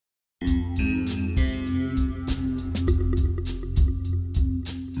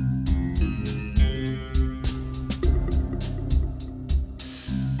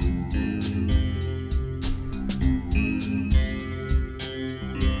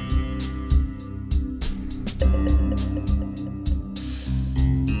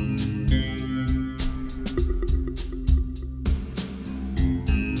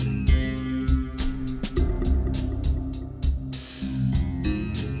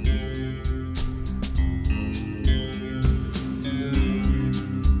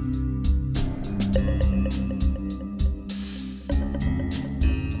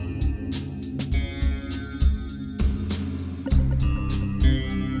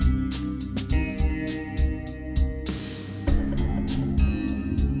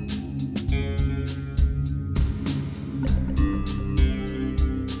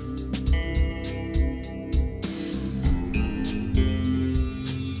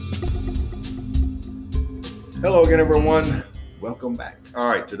Hello again, everyone. Welcome back. All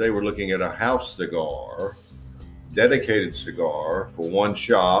right, today we're looking at a house cigar, dedicated cigar for one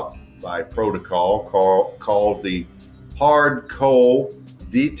shop by Protocol called the Hard Coal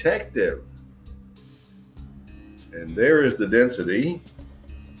Detective. And there is the density.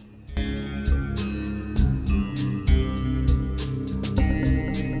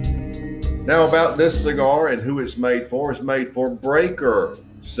 Now about this cigar and who it's made for. It's made for Breaker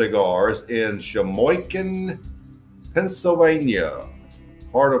Cigars in Shamokin, Pennsylvania,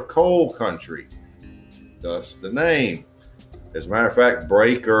 heart of coal country, thus the name. As a matter of fact,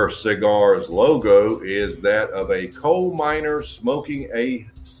 Breaker Cigars logo is that of a coal miner smoking a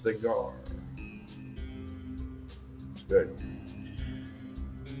cigar. It's good.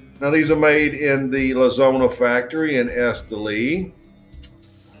 Now these are made in the Zona Factory in Esteli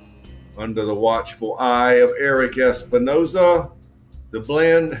under the watchful eye of Erik Espinosa. The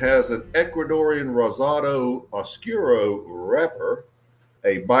blend has an Ecuadorian Rosado Oscuro wrapper,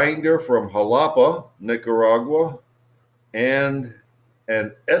 a binder from Jalapa, Nicaragua, and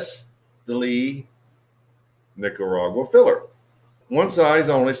an Esteli, Nicaragua filler. One size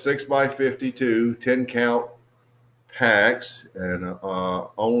only, 6x52, 10-count packs, and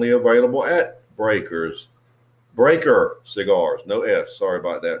only available at Breaker Cigars. No S. Sorry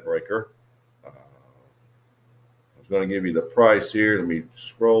about that, Breaker. Going to give you the price here. Let me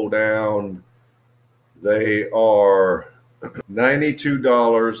scroll down. They are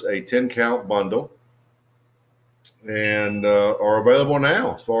 $92, a 10-count bundle, and are available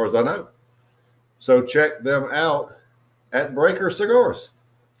now as far as I know. So check them out at Breaker Cigars.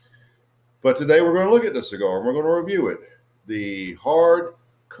 But today we're going to look at the cigar and we're going to review it. The Hard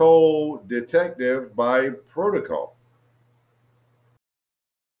Coal Detective by Protocol.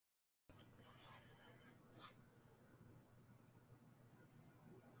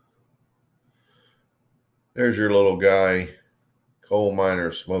 There's your little guy, coal miner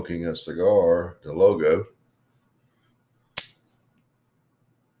smoking a cigar, the logo.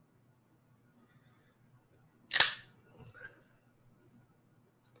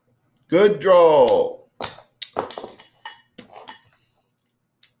 Good draw.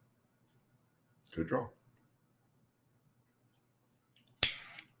 Good draw.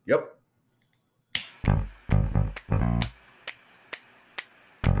 Yep.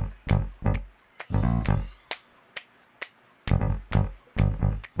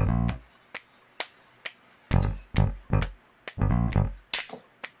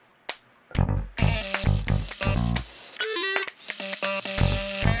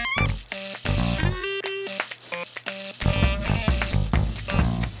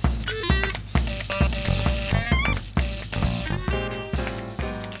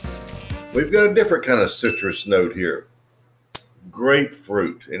 We've got a different kind of citrus note here.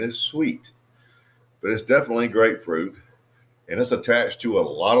 Grapefruit, and it's sweet, but it's definitely grapefruit, and it's attached to a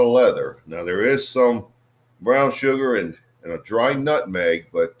lot of leather. Now there is some brown sugar and a dry nutmeg,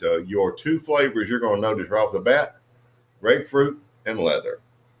 but your two flavors you're going to notice right off the bat: grapefruit and leather.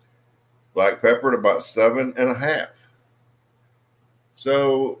 Black pepper at about 7.5.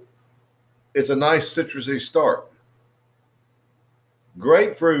 So it's a nice citrusy start.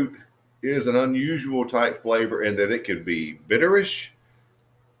 Grapefruit is an unusual type flavor in that it could be bitterish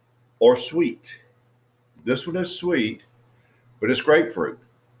or sweet. This one is sweet, but it's grapefruit.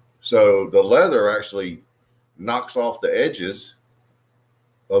 So the leather actually knocks off the edges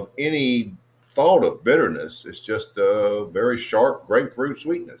of any thought of bitterness. It's just a very sharp grapefruit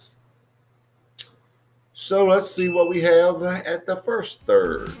sweetness. So let's see what we have at the first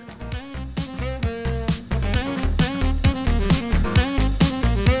third.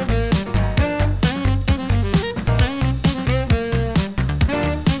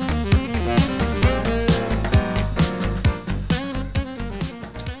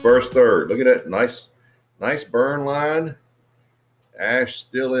 First third. Look at that. Nice burn line. Ash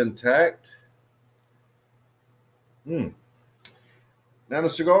still intact. Now the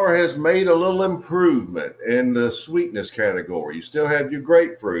cigar has made a little improvement in the sweetness category. You still have your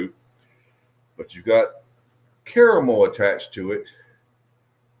grapefruit, but you've got caramel attached to it,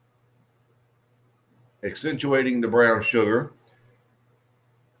 accentuating the brown sugar.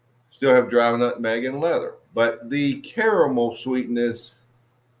 Still have dry nutmeg and leather, but the caramel sweetness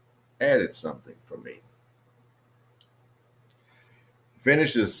added something for me.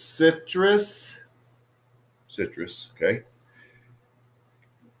 Finish is citrus, okay.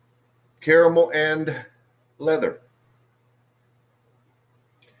 Caramel and leather.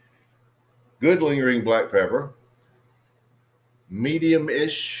 Good lingering black pepper.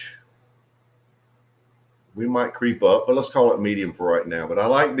 Medium-ish. We might creep up, but let's call it medium for right now. But I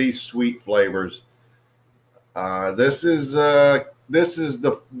like these sweet flavors. These are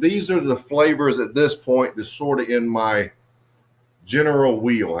the flavors at this point that's sort of in my general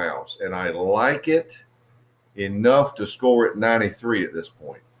wheelhouse, and I like it enough to score it 93 at this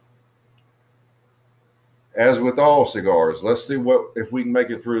point. As with all cigars, let's see if we can make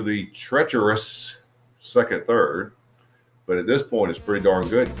it through the treacherous second third, but at this point it's pretty darn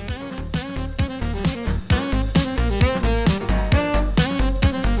good.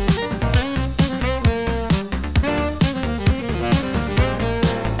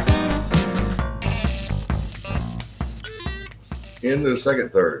 Into the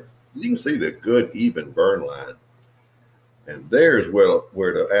second third, you can see the good even burn line, and there's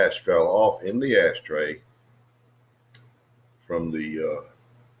where the ash fell off in the ashtray from the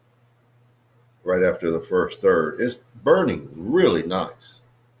right after the first third. It's burning really nice.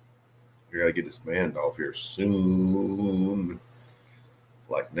 I gotta get this band off here soon,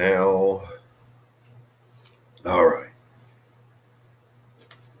 like now. All right,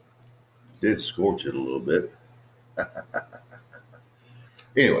 did scorch it a little bit.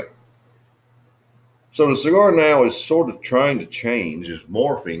 Anyway, so the cigar now is sort of trying to change, is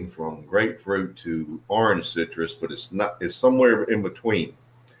morphing from grapefruit to orange citrus, but it's somewhere in between.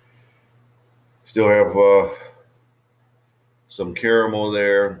 Still have some caramel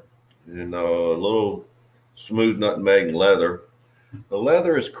there and a little smooth nutmeg and leather. The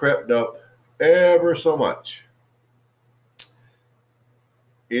leather has crept up ever so much.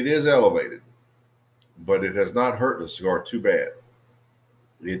 It is elevated, but it has not hurt the cigar too bad.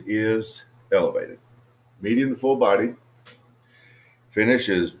 It is elevated. Medium to full body. Finish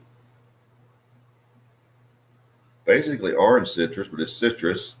is basically orange citrus, but it's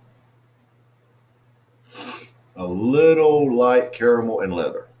citrus. A little light caramel and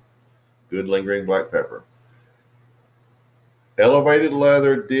leather. Good lingering black pepper. Elevated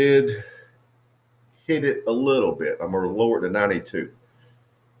leather did hit it a little bit. I'm going to lower it to 92,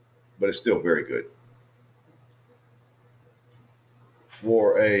 but it's still very good.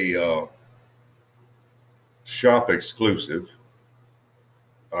 For a shop exclusive,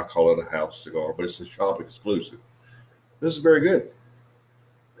 I call it a house cigar, but it's a shop exclusive. This is very good.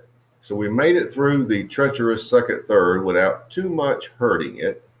 So we made it through the treacherous second third without too much hurting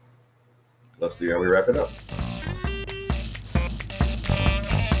it. Let's see how we wrap it up.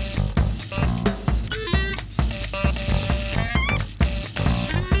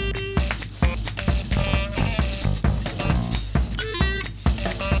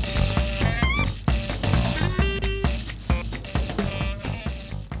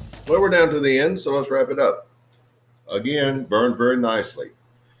 Well, we're down to the end, so let's wrap it up. Again, burned very nicely.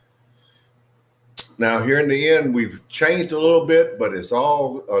 Now, here in the end, we've changed a little bit, but it's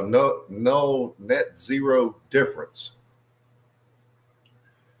all a no net zero difference.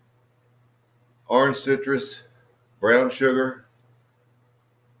 Orange citrus, brown sugar,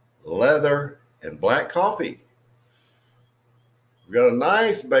 leather, and black coffee. We've got a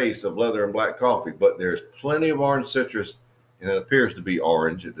nice base of leather and black coffee, but there's plenty of orange citrus, and it appears to be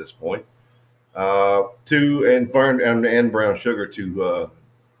orange at this point, and brown sugar to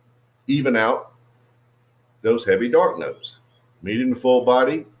even out those heavy dark notes. Medium to full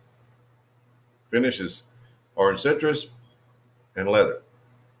body, finishes orange citrus and leather.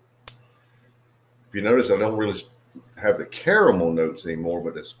 If you notice, I don't really have the caramel notes anymore,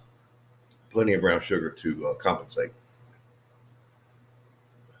 but it's plenty of brown sugar to compensate.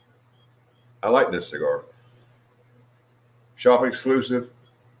 I like this cigar. Shop exclusive,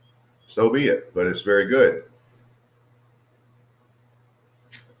 so be it, but it's very good.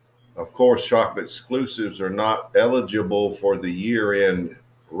 Of course, shop exclusives are not eligible for the year-end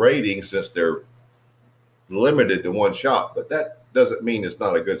rating since they're limited to one shop, but that doesn't mean it's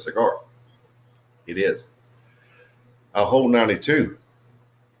not a good cigar. It is. I'll hold 92.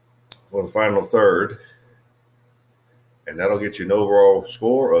 for the final third. And that'll get you an overall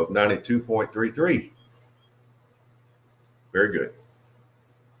score of 92.33. Very good.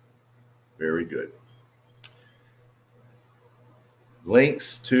 Very good.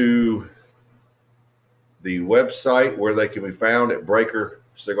 Links to the website where they can be found at Breaker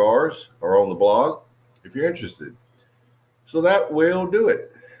Cigars are on the blog if you're interested. So that will do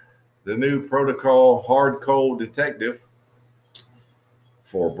it. The new Protocol Hard Cold Detective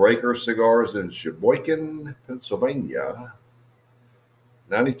for Breaker Cigars in Shamokin, Pennsylvania,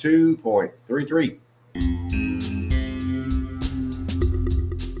 92.33.